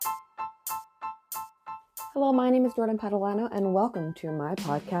Hello, my name is Jordan Padalano, and welcome to my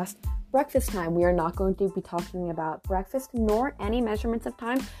podcast, Breakfast Time. We are not going to be talking about breakfast nor any measurements of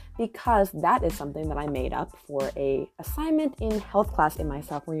time because that is something that I made up for a assignment in health class in my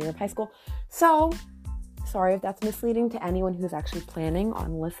sophomore year of high school. So, sorry if that's misleading to anyone who's actually planning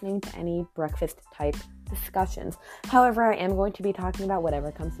on listening to any breakfast type discussions. However, I am going to be talking about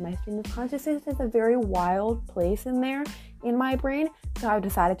whatever comes to my stream of consciousness. It's a very wild place in there in my brain, so I've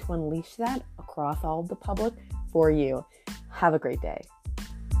decided to unleash that across all of the public for you. Have a great day.